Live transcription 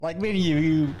Like many of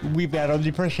you, we battled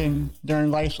depression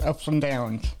during life's ups and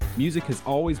downs. Music has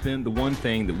always been the one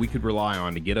thing that we could rely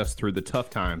on to get us through the tough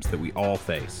times that we all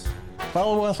face.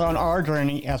 Follow us on our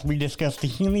journey as we discuss the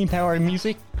healing power of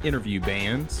music, Interview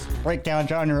bands, break down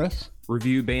genres,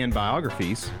 review band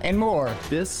biographies, and more.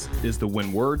 This is the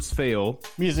When Words Fail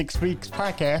Music Speaks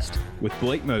podcast with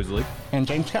Blake Mosley and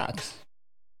James Cox.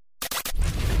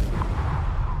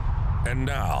 And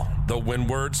now, the When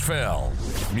Words Fail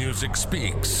Music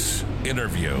Speaks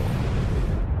interview.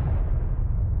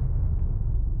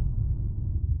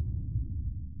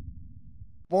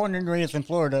 Born and raised in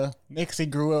Florida, Mixie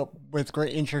grew up with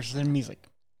great interest in music.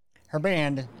 Her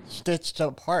band, Stitched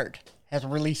Up Heart, has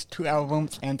released 2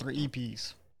 albums and 3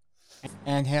 EPs,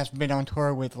 and has been on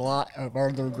tour with a lot of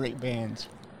other great bands.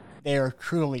 They are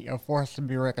truly a force to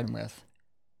be reckoned with.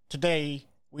 Today,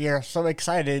 we are so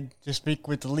excited to speak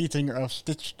with the lead singer of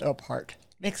Stitched Up Heart,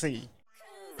 Mixie.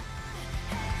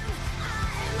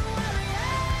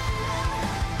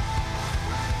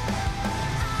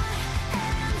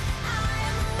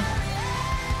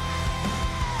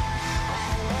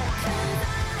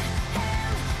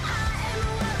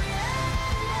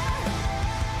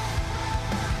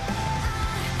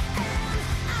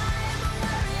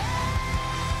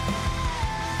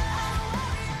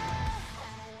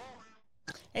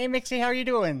 Hey Mixie, how are you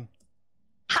doing?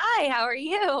 Hi, how are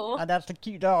you? Oh, that's a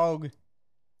cute dog.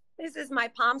 This is my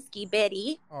Pomsky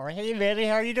Betty. Oh, hey Betty,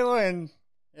 how are you doing?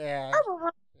 Yeah,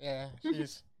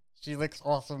 she looks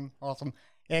awesome.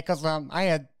 Yeah, cause I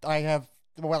had 3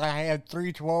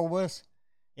 chihuahuas.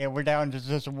 Yeah, we're down to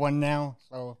just 1 now.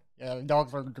 So yeah,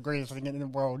 dogs are the greatest thing in the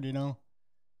world, you know.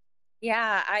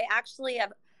 Yeah,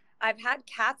 I've had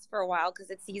cats for a while because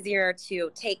it's easier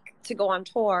to go on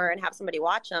tour and have somebody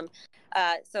watch them.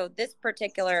 So this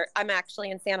particular, I'm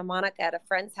actually in Santa Monica at a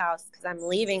friend's house because I'm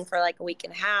leaving for like a week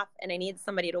and a half, and I need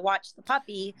somebody to watch the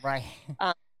puppy. Right.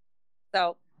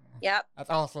 So, yep. That's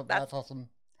awesome. That's awesome.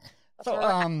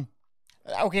 So,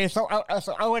 okay. So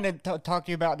I wanted to talk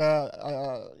to you about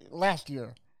last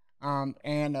year,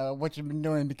 and what you've been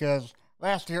doing, because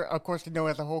last year, of course, you know,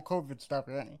 it's the whole COVID stuff,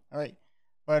 right? All right.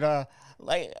 But I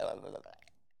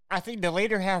think the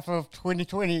later half of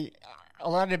 2020, a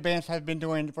lot of the bands have been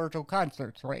doing virtual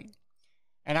concerts, right?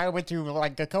 And I went to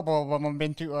like a couple of them. I've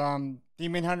been to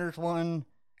Demon Hunters one,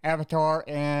 Avatar,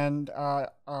 and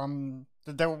The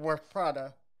Devil Wears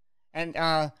Prada.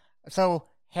 And so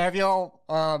have y'all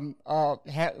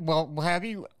have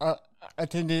you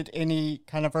attended any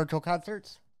kind of virtual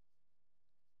concerts?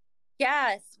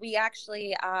 Yes, we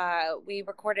actually we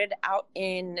recorded out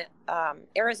in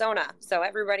Arizona. So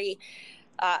everybody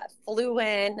flew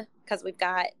in because we've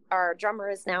got our drummer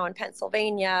is now in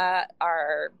Pennsylvania,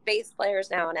 our bass player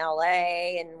is now in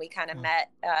LA, and we kind of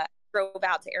drove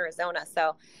out to Arizona.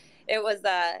 So it was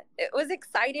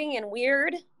exciting and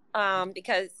weird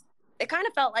because it kind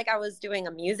of felt like I was doing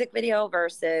a music video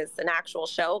versus an actual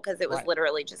show, because it was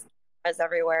literally just cameras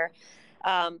everywhere.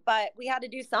 But we had to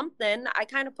do something. I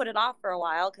kind of put it off for a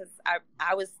while because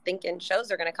I was thinking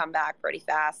shows are going to come back pretty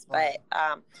fast. But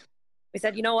we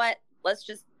said, you know what? Let's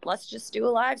just do a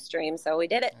live stream. So we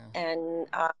did it, and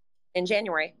in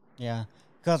January. Yeah,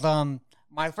 because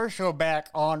my first show back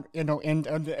on, you know, in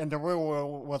the real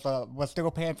world was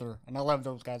Steel Panther, and I love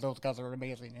those guys. Those guys are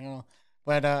amazing, you know.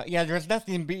 But yeah, there's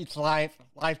nothing beats live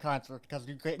concert, because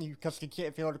you can't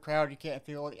feel the crowd, you can't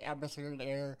feel the atmosphere in the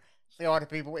air. See all the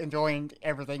people enjoying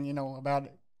everything, you know, about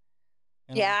it.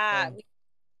 You know, yeah, we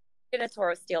did a tour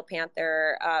with Steel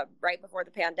Panther right before the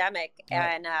pandemic,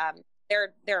 and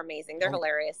they're amazing. They're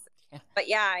hilarious. Yeah. But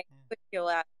yeah, I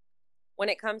feel when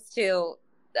it comes to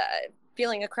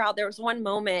feeling a crowd, there was one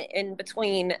moment in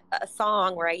between a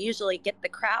song where I usually get the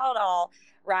crowd all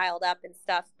riled up and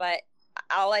stuff, but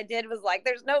all I did was like,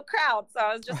 there's no crowd, so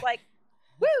I was just like,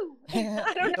 woo!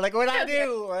 I don't know. Like what I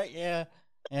do, right? Yeah.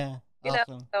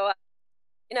 Awesome. So,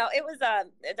 it was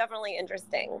definitely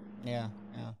interesting. Yeah.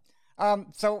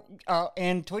 So,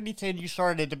 in 2010, you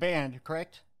started the band,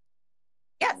 correct?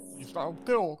 Yes.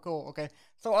 Cool. Okay.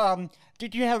 So,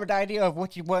 did you have an idea of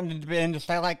what you wanted the band to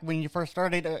sound like when you first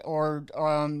started, or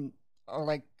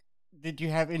like, did you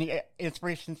have any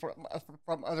inspiration from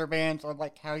other bands, or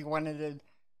like how you wanted it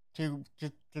to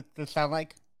sound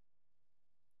like?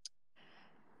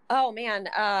 Oh man,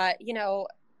 I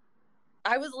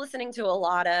was listening to a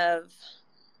lot of,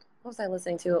 what was I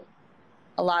listening to?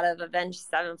 A lot of Avenged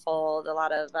Sevenfold, a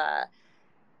lot of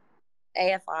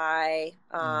AFI.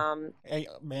 Hey,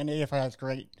 man, AFI is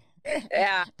great.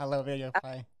 Yeah. I love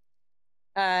AFI.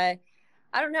 I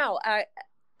don't know. I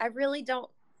really don't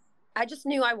I just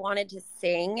knew I wanted to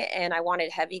sing and I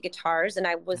wanted heavy guitars. And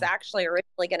I was actually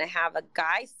originally going to have a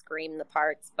guy scream the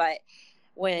parts. But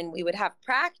when we would have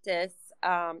practice,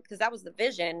 because that was the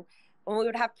vision, when we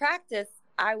would have practice,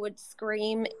 I would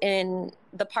scream in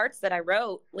the parts that I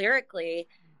wrote lyrically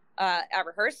at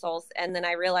rehearsals. And then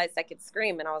I realized I could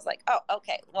scream. And I was like, oh,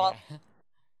 okay, well,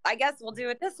 I guess we'll do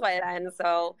it this way then.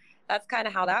 So that's kind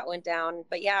of how that went down.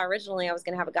 But yeah, originally I was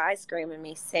going to have a guy scream and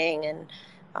me sing, and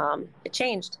it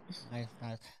changed. Nice,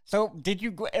 nice. So did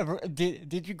you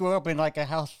did you grow up in like a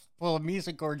house full of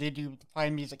music, or did you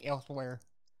find music elsewhere?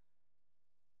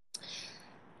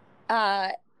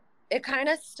 It kind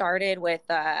of started with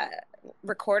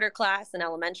recorder class in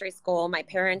elementary school. My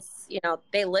parents,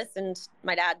 they listened.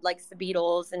 My dad likes the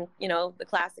Beatles and, the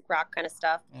classic rock kind of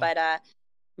stuff. Yeah. But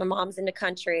my mom's into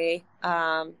country.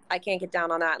 I can't get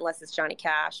down on that unless it's Johnny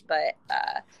Cash. But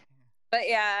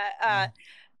yeah,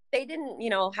 they didn't,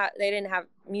 they didn't have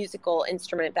musical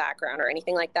instrument background or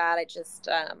anything like that. I just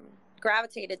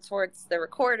gravitated towards the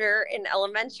recorder in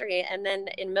elementary, and then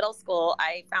in middle school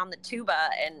I found the tuba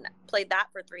and played that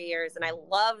for 3 years, and I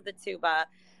loved the tuba.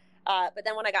 But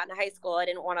then when I got into high school, I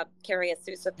didn't want to carry a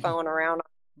sousaphone around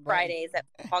on Fridays at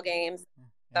football games.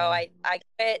 So I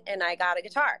quit and I got a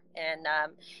guitar, and I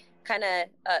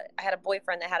had a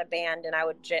boyfriend that had a band, and I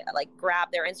would grab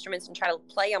their instruments and try to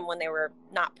play them when they were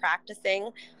not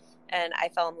practicing. And I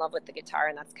fell in love with the guitar,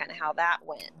 and that's kind of how that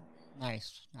went.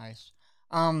 Nice.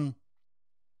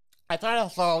 I thought I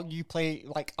saw you play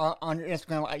like on your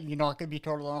Instagram. I could be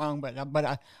totally wrong, but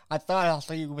I thought I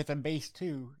saw you with a bass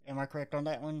too. Am I correct on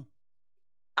that one?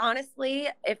 Honestly,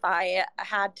 if I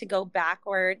had to go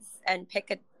backwards and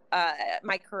pick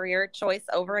my career choice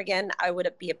over again, I would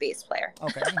be a bass player.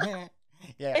 Okay.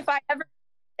 Yeah. If I ever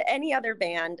any other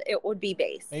band, it would be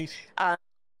bass.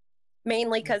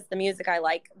 Mainly because the music I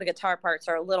like, the guitar parts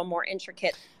are a little more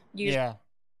intricate. Usually,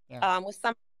 with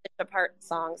some apart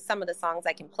songs, some of the songs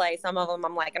I can play. Some of them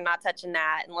I'm like, I'm not touching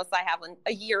that unless I have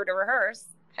a year to rehearse.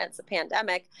 Hence a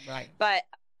pandemic. Right. But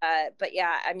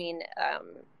yeah, I mean,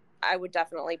 I would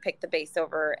definitely pick the bass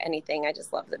over anything. I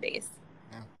just love the bass.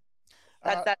 Yeah.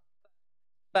 That's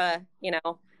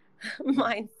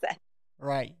mindset.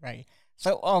 Right.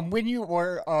 So when you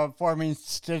were forming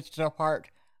Stitched Apart,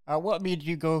 what made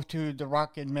you go to the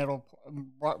rock and metal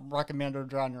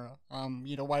genre?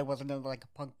 Why wasn't it like a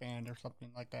punk band or something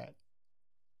like that?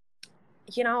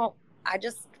 I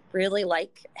just really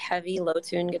like heavy,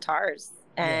 low-tuned guitars,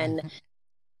 and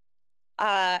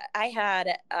I'd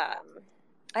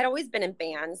always been in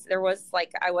bands. I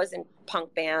was in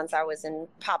punk bands. I was in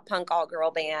pop punk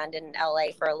all-girl band in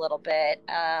LA for a little bit.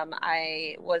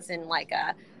 I was in like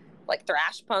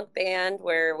thrash punk band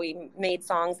where we made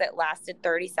songs that lasted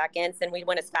 30 seconds and we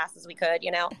went as fast as we could,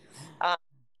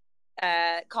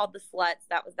 called the Sluts.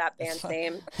 That was that band's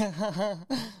name.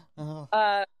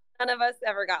 None of us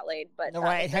ever got laid, but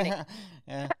right.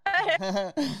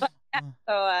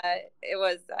 So it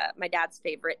was my dad's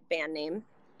favorite band name.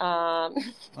 Well,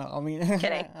 I mean,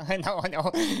 kidding. I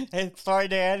know. Sorry,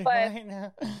 Dad. But,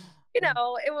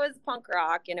 it was punk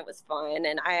rock and it was fun,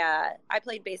 and I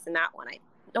played bass in that one. I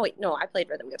played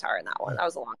rhythm guitar in that one. That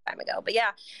was a long time ago. But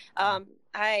yeah,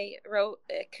 I wrote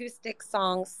acoustic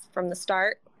songs from the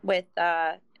start with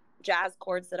jazz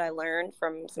chords that I learned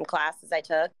from some classes I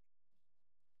took.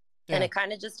 Yeah. And it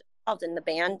kind of just evolved, and the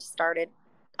band started.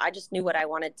 I just knew what I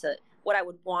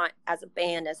would want as a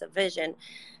band, as a vision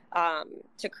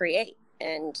to create.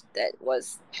 And that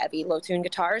was heavy, low-tuned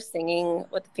guitars, singing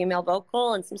with a female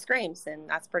vocal and some screams. And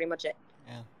that's pretty much it.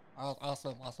 Yeah.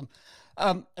 Awesome.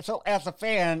 So as a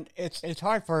fan, it's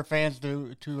hard for fans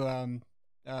to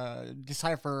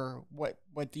decipher what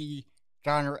the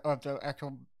genre of the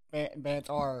actual bands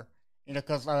are,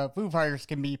 because Foo Fighters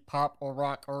can be pop or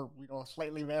rock or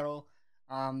slightly metal.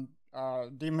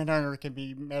 Demon Hunter can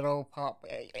be metal, pop,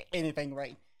 anything,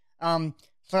 right?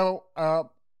 So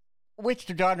which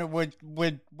genre would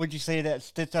you say that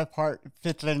Stitched Apart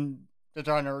fits in the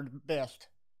genre best?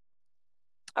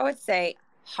 I would say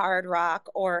hard rock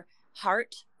or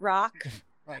heart rock.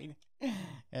 Right.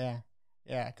 Yeah.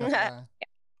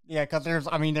 Because there's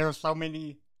so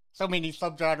many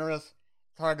subgenres.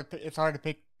 It's hard to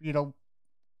pick.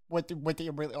 What they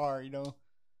really are. So.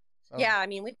 Yeah, I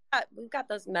mean we've got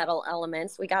those metal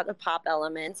elements. We got the pop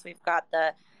elements. We've got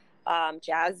the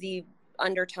jazzy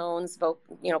undertones,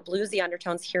 bluesy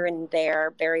undertones here and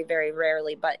there, very, very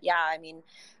rarely. But yeah, I mean,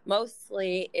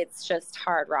 mostly it's just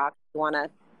hard rock. If you want to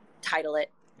title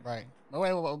it. Right.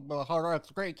 Well, hard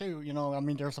rock's great too.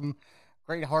 There's some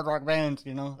great hard rock bands,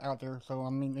 out there. So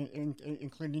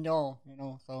including y'all,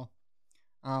 So,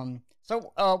 When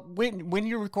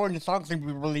you're recording the songs that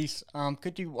we release,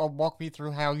 could you walk me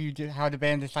through how the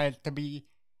band decides to be,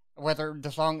 whether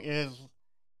the song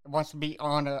wants to be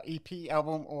on a EP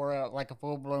album or like a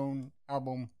full blown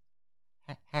album?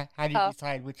 How do you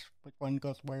decide which one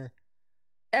goes where?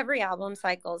 Every album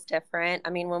cycle is different. I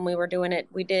mean, when we were doing it,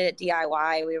 we did it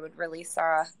DIY. We would release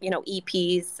our,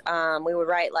 EPs. We would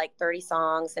write like 30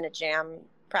 songs in a jam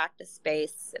practice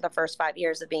space the first 5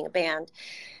 years of being a band.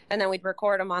 And then we'd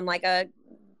record them on like a,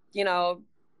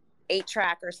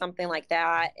 8-track or something like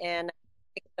that. And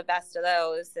pick the best of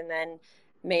those and then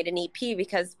made an EP,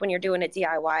 because when you're doing a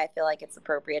DIY, I feel like it's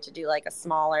appropriate to do like a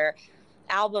smaller.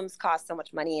 Albums cost so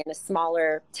much money, and a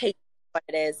smaller take what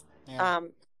it is. Yeah.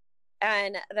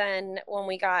 And then when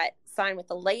we got signed with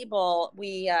the label,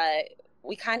 we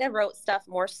kind of wrote stuff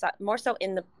more so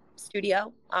in the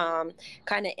studio,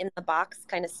 kind of in the box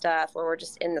kind of stuff, where we're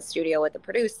just in the studio with the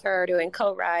producer doing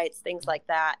co-writes, things like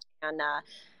that, and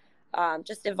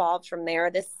just evolved from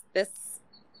there. This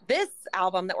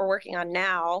album that we're working on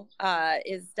now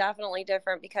is definitely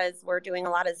different because we're doing a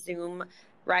lot of Zoom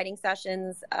writing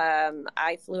sessions.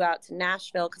 I flew out to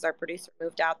Nashville because our producer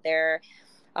moved out there.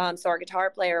 So our guitar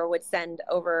player would send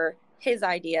over his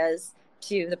ideas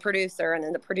to the producer, and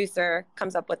then the producer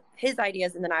comes up with his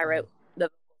ideas, and then I wrote the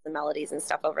melodies and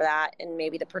stuff over that. And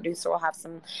maybe the producer will have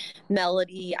some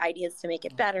melody ideas to make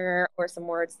it better, or some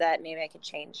words that maybe I could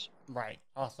change. Right.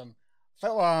 Awesome.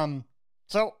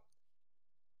 So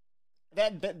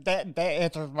that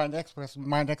answers my next question.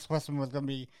 My next question was going to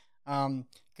be,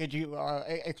 could you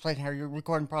explain how your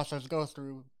recording process goes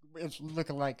through? It's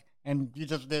looking like, and you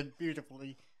just did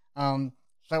beautifully.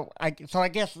 So I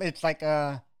guess it's like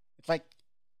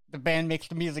the band makes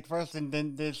the music first and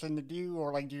then they send it to you,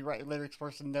 or like do you write lyrics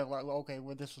first and they're like, okay,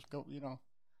 well this is go,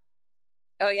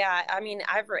 Oh yeah, I mean,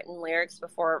 I've written lyrics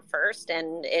before first,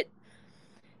 and it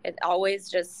always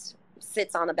just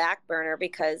sits on the back burner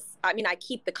because I mean I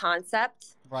keep the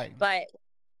concept, right, but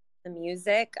the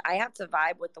music, I have to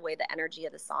vibe with the way the energy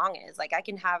of the song is. Like I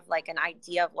can have like an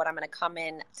idea of what I'm going to come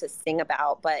in to sing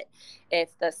about, but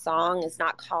if the song is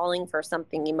not calling for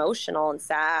something emotional and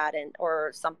sad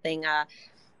or something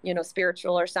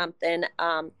spiritual or something,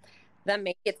 then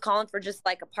maybe it's calling for just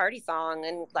like a party song,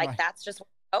 and like right. That's just what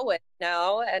I go with,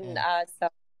 and yeah. So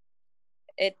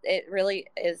it really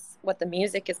is what the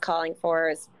music is calling for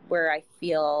is where I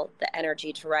feel the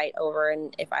energy to write over.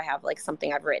 And if I have like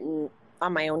something I've written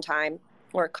on my own time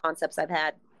or concepts I've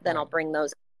had, then I'll bring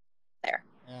those there.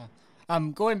 Yeah.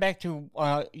 Going back to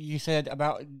you said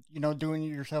about doing it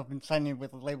yourself and signing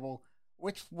with a label.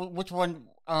 Which one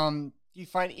do you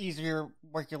find easier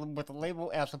working with a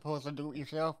label as opposed to do it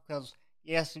yourself? Because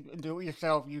yes, do it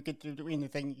yourself, you get to do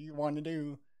anything you want to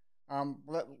do.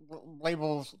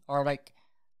 Labels are like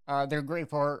they're great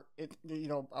for it,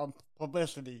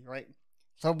 publicity, right?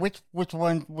 So which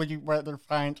one would you rather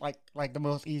find like the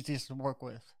most easiest to work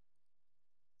with?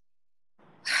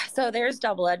 So there's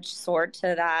double-edged sword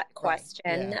to that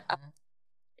question. Right. Yeah.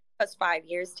 It took us 5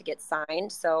 years to get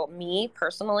signed. So me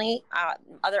personally,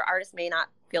 other artists may not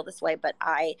feel this way, but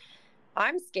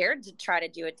I'm scared to try to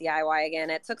do it DIY again.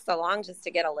 It took so long just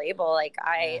to get a label. Like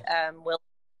I will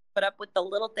put up with the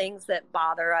little things that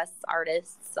bother us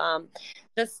artists,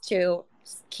 just to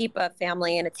keep a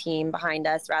family and a team behind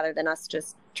us rather than us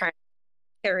just trying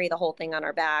to carry the whole thing on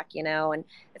our back, and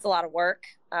it's a lot of work,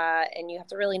 and you have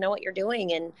to really know what you're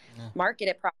doing and market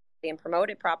it properly and promote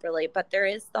it properly. But there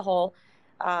is the whole,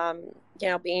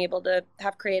 being able to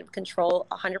have creative control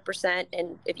 100%.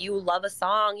 And if you love a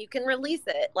song, you can release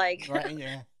it. Like, right,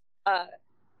 yeah.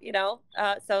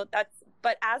 So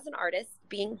but as an artist,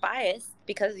 being biased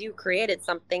because you created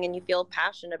something and you feel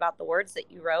passionate about the words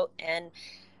that you wrote and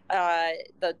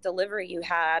the delivery you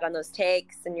had on those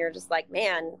takes, and you're just like,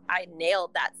 man, I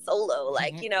nailed that solo.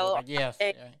 Like, yes,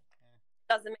 it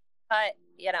doesn't make cut.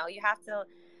 You have to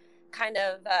kind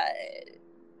of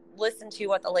listen to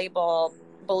what the label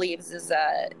believes is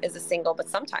a single. But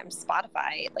sometimes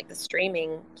Spotify, like the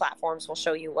streaming platforms, will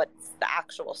show you what's the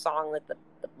actual song that the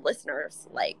listeners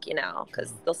like,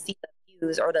 because they'll see the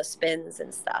views or the spins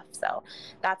and stuff. So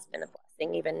that's been a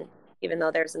blessing, even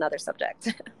though there's another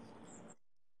subject.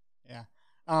 Yeah.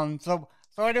 So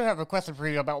I do have a question for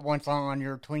you about one song on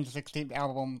your 2016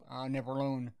 album, Never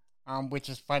Alone, which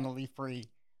is finally free.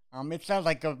 It sounds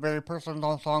like a very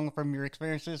personal song from your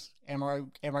experiences. Am I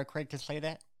correct to say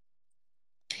that?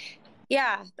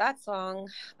 Yeah, that song.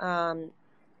 I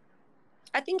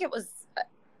think it was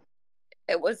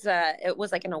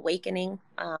like an awakening.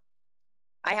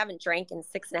 I haven't drank in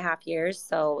 6.5 years,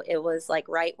 so it was like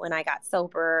right when I got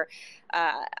sober.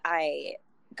 I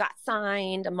got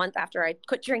signed a month after I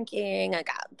quit drinking. I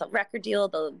got the record deal,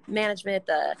 the management,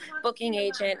 the booking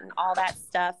agent, and all that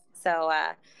stuff. So,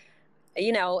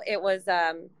 you know, it was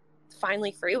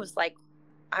finally free. It was like,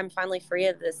 I'm finally free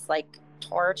of this like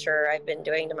torture I've been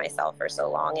doing to myself for so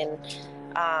long. And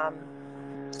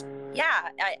yeah,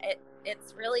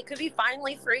 it's really could be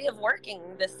finally free of working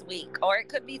this week, or it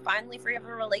could be finally free of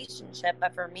a relationship.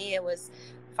 But for me, it was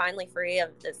finally free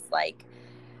of this like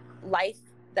life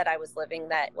that I was living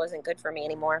that wasn't good for me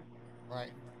anymore.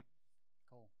 Right.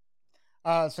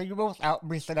 Cool. So you both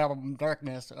recent album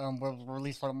Darkness was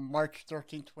released on March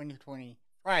 13th, 2020,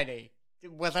 Friday.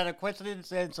 Was that a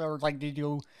coincidence, or like did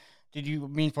you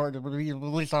mean for it to be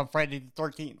released on Friday the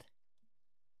 13th?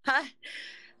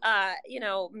 You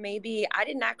know, maybe I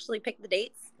didn't actually pick the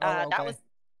dates. Okay.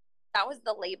 That was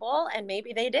the label, and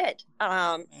maybe they did.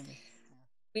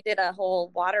 We did a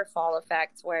whole waterfall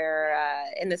effect where,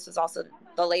 and this was also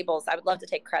the labels. I would love to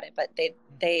take credit, but they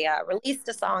released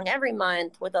a song every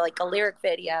month with a lyric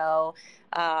video,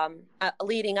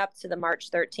 leading up to the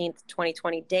March 13th,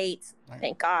 2020 date. Right.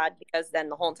 Thank God, because then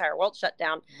the whole entire world shut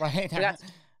down. Right. We got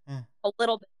a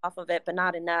little bit off of it, but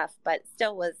not enough. But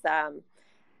still was,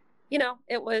 you know,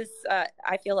 it was.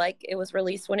 I feel like it was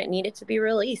released when it needed to be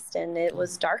released, and it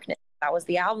was Darkness. That was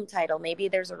the album title. Maybe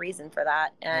there's a reason for that,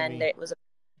 and it was a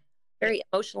very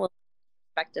emotional,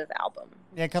 effective album.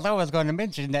 Yeah, because I was going to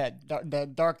mention that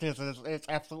Darkness is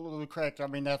absolutely correct. I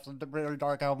mean, that's a very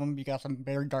dark album. You got some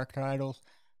very dark titles,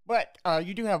 but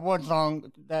you do have one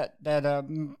song that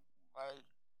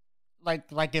like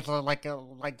it's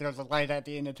like there's a light at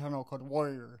the end of the tunnel called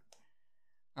Warrior.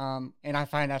 And I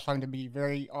find that song to be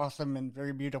very awesome and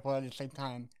very beautiful at the same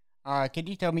time. Can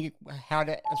you tell me how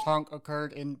that song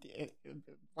occurred and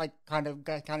like kind of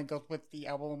goes with the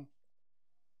album?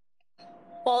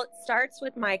 Well, it starts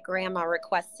with my grandma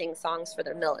requesting songs for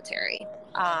the military.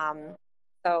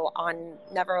 So on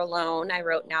Never Alone, I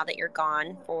wrote Now That You're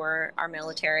Gone for our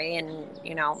military. And,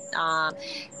 you know,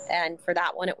 and for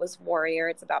that one, it was Warrior.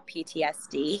 It's about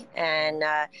PTSD. And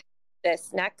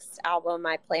this next album,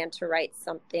 I plan to write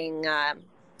something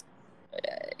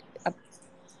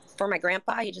for my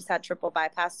grandpa. He just had triple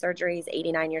bypass surgery. He's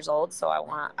 89 years old. So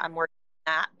I'm working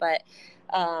on that. But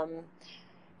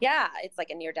yeah, it's like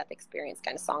a near-death experience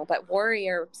kind of song. But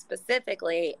Warrior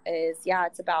specifically is,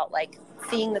 it's about like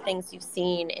seeing the things you've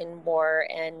seen in war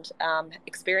and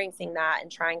experiencing that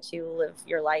and trying to live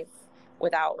your life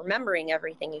without remembering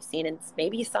everything you've seen. And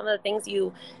maybe some of the things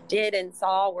you did and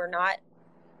saw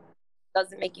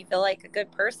doesn't make you feel like a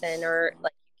good person, or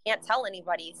like you can't tell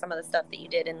anybody some of the stuff that you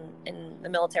did in the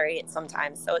military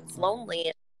sometimes. So it's lonely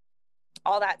and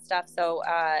all that stuff. So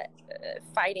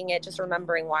fighting it, just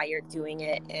remembering why you're doing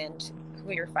it and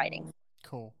who you're fighting.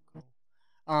 Cool.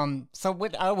 So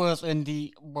when I was in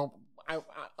I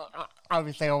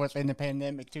obviously I was in the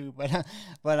pandemic too, but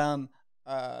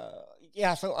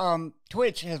so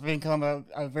Twitch has become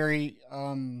a very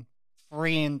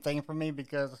freeing thing for me,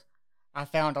 because I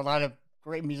found a lot of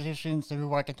great musicians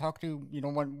who I can talk to, you know,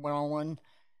 one-on-one.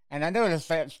 And I noticed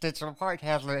that Stitched Apart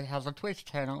has a Twitch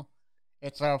channel.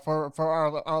 It's for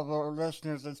our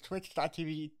listeners, it's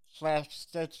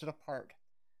twitch.tv/Stitched Apart.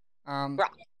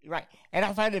 Right. And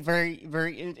I find it very,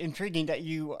 very intriguing that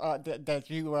you that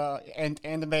you and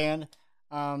the band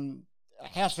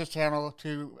has this channel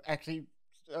to actually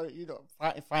you know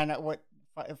find out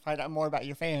more about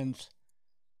your fans.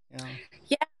 You know?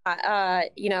 Yeah,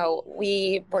 you know,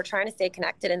 we were trying to stay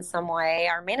connected in some way.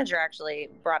 Our manager actually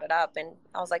brought it up, and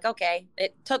I was like, okay.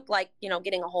 It took like, you know,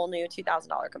 getting a whole new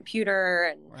 $2,000 computer,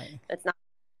 and it's not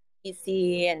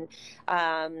easy. And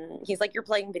he's like, you're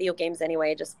playing video games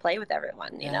anyway, just play with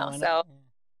everyone, you know. So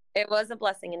it was a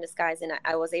blessing in disguise, and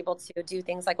I was able to do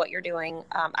things like what you're doing.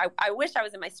 I wish I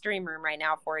was in my stream room right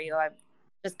now for you. I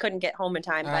just couldn't get home in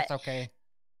time. That's okay.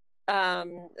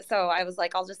 So I was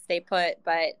like, I'll just stay put.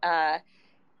 But I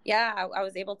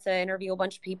was able to interview a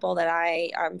bunch of people that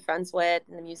I'm friends with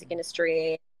in the music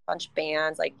industry, a bunch of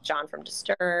bands like John from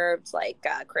Disturbed, like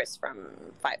Chris from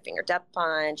Five Finger Death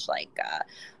Punch, like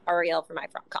Ariel from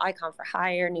Icon for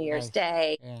Hire, New Year's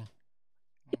Day. Yeah.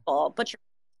 People,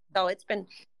 so it's been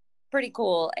pretty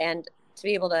cool, and to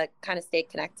be able to kind of stay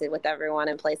connected with everyone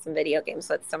and play some video games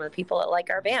with some of the people that like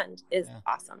our band is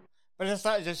awesome. But it's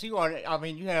not just you on it. I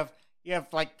mean, you have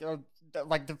like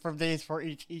different days for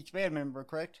each band member,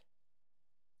 correct?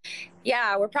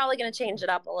 Yeah, we're probably going to change it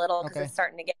up a little because it's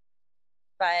starting to get.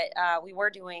 But we were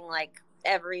doing like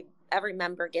every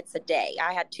member gets a day.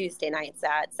 I had Tuesday nights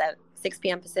at 6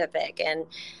 p.m. Pacific, and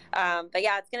but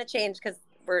yeah, it's going to change because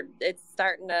it's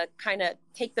starting to kind of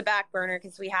take the back burner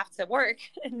because we have to work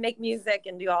and make music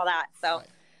and do all that. So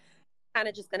kind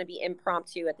of just going to be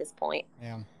impromptu at this point.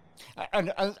 Yeah.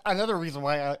 Another reason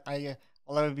why I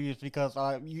love you is because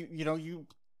you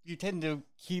tend to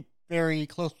keep very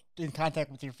close in contact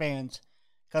with your fans,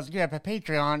 because you have a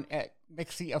Patreon at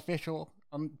Mixie Official,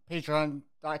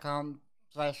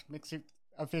 patreon.com/Mixie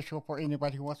Official for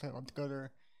anybody who wants to go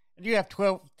there. And you have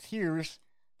 12 tiers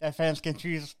that fans can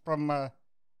choose from. The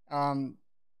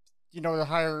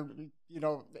higher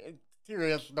tier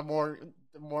is, the more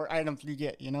items you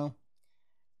get.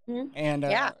 Mm-hmm. And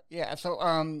so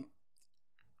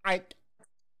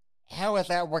how is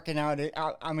that working out?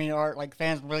 I mean, are like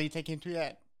fans really taking to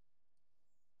that?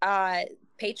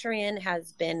 Patreon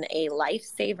has been a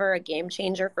lifesaver, a game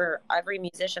changer for every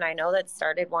musician I know that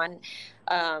started one.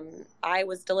 I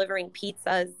was delivering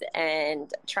pizzas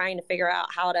and trying to figure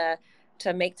out how to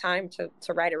make time to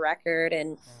write a record.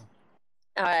 And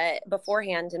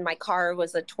beforehand, in my car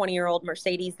was a 20-year-old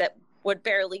Mercedes that would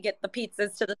barely get the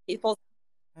pizzas to the people.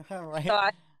 Right. So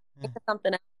I think of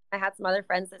something else. I had some other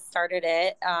friends that started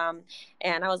it.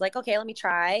 And I was like, okay, let me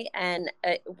try. And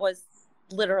it was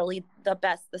literally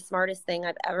the smartest thing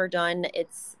I've ever done.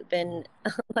 It's been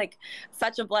like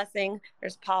such a blessing.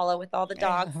 There's Paula with all the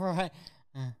dogs. Right.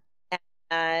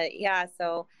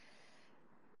 So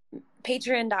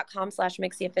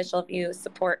patreon.com/MixieOfficial. If you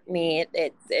support me,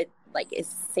 it like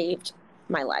is saved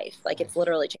my life. Like it's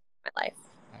literally changed my life.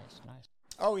 Nice.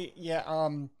 Oh yeah.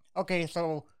 Okay,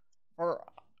 so for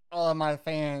all of my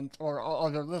fans or all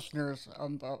the listeners, I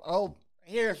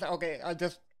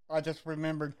just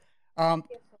remembered.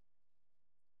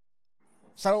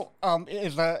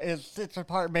 Is Stitched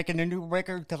Apart making a new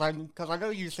record? Because I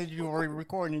know you said you were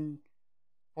recording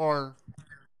for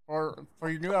your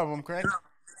new album, correct?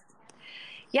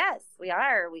 Yes, we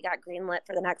are. We got greenlit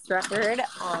for the next record.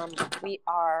 We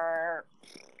are,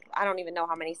 I don't even know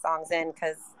how many songs in,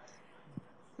 because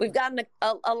we've gotten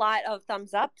a lot of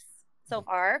thumbs ups so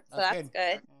far, so that's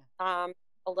good. A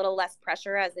little less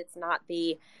pressure, as it's not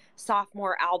the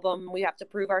sophomore album we have to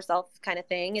prove ourselves kind of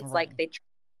thing. It's like they try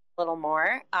a little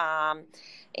more.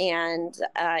 It's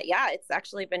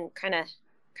actually been kind of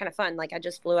fun. Like I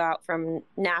just flew out from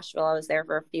Nashville. I was there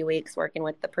for a few weeks working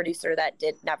with the producer that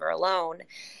did Never Alone,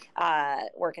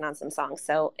 working on some songs.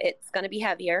 So it's going to be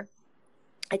heavier.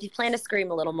 I do plan to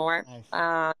scream a little more.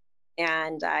 Nice.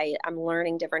 And I'm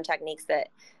learning different techniques that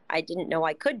I didn't know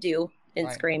I could do in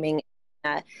screaming,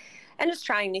 and just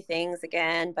trying new things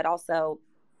again. But also,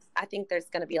 I think there's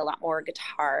going to be a lot more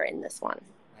guitar in this one.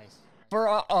 Nice. For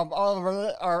all of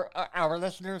our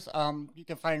listeners, you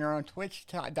can find her on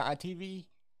Twitch.tv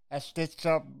at Stitched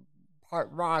Apart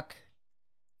Rock,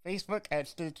 Facebook at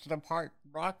Stitched Apart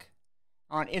Rock,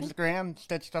 on Instagram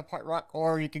Stitched Apart Rock,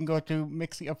 or you can go to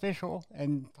Mixie Official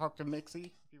and talk to Mixie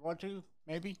if you want to.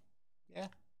 Maybe, yeah.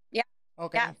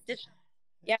 Okay.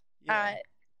 Yeah.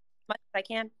 Much as I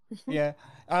can. Yeah.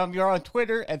 You're on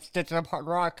Twitter at Stitched Apart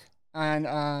Rock, and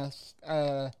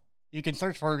you can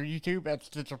search for YouTube at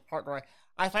Stitched Apart Rock.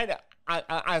 I find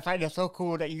it so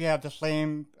cool that you have the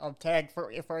same tag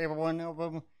for every one of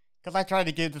them, because I tried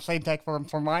to get the same tag for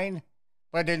mine,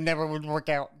 but it never would work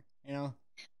out.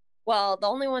 Well, the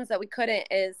only ones that we couldn't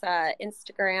is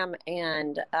Instagram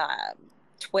and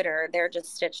Twitter. They're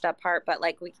just Stitched Apart, but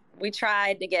like we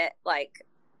tried to get like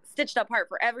Stitched Apart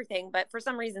for everything, but for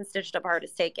some reason Stitched Apart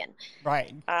is taken.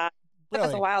 Right. It took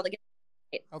us a while to get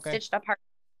it. Okay. Stitched Apart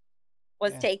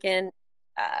was taken.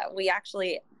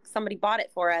 Somebody bought it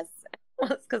for us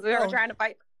because we were trying to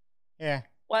fight. Yeah.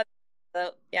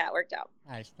 So yeah, it worked out.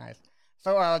 Nice.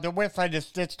 So the website is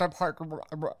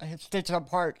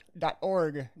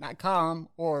stitchedapart.org, not com,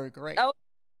 org, right? Oh,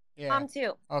 yeah. com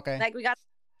too. Okay. Like we got.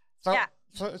 So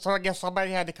I guess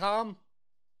somebody had to com.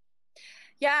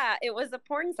 Yeah, it was a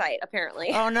porn site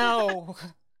apparently. Oh no!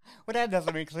 Well, that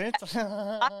doesn't make sense.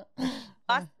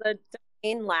 Lost the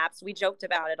domain lapse. We joked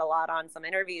about it a lot on some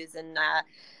interviews, and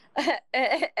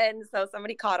so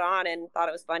somebody caught on and thought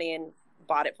it was funny and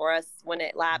bought it for us when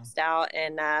it lapsed out,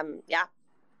 and it's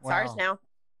ours now.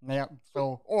 Yeah.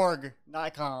 So org,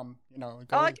 not com.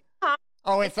 Com.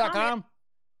 Oh, it's not com.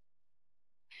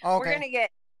 Okay. We're gonna get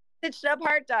Stitched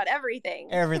Apart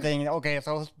everything. Everything. Okay,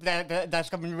 so that's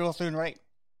coming real soon, right?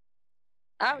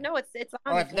 Oh no, it's on.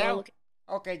 Oh, it's now.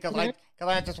 Okay, because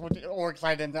I just went to org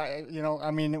site and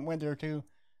it went there too,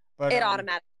 but it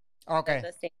automatically. Okay.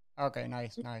 Okay,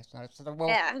 nice. So,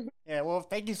 well,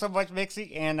 thank you so much,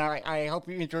 Mixie, and I hope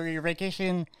you enjoy your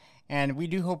vacation, and we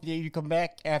do hope that you come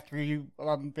back after you've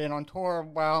been on tour a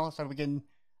while, so we can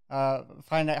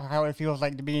find out how it feels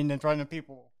like to be in front of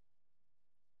people.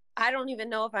 I don't even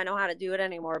know if I know how to do it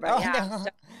anymore, but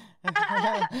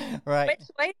Right. Which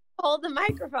way to hold the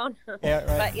microphone? Yeah,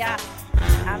 right. But yeah.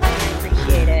 for having me. I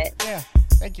appreciate it. Yeah.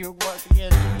 Thank you once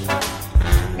again.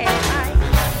 Okay, bye.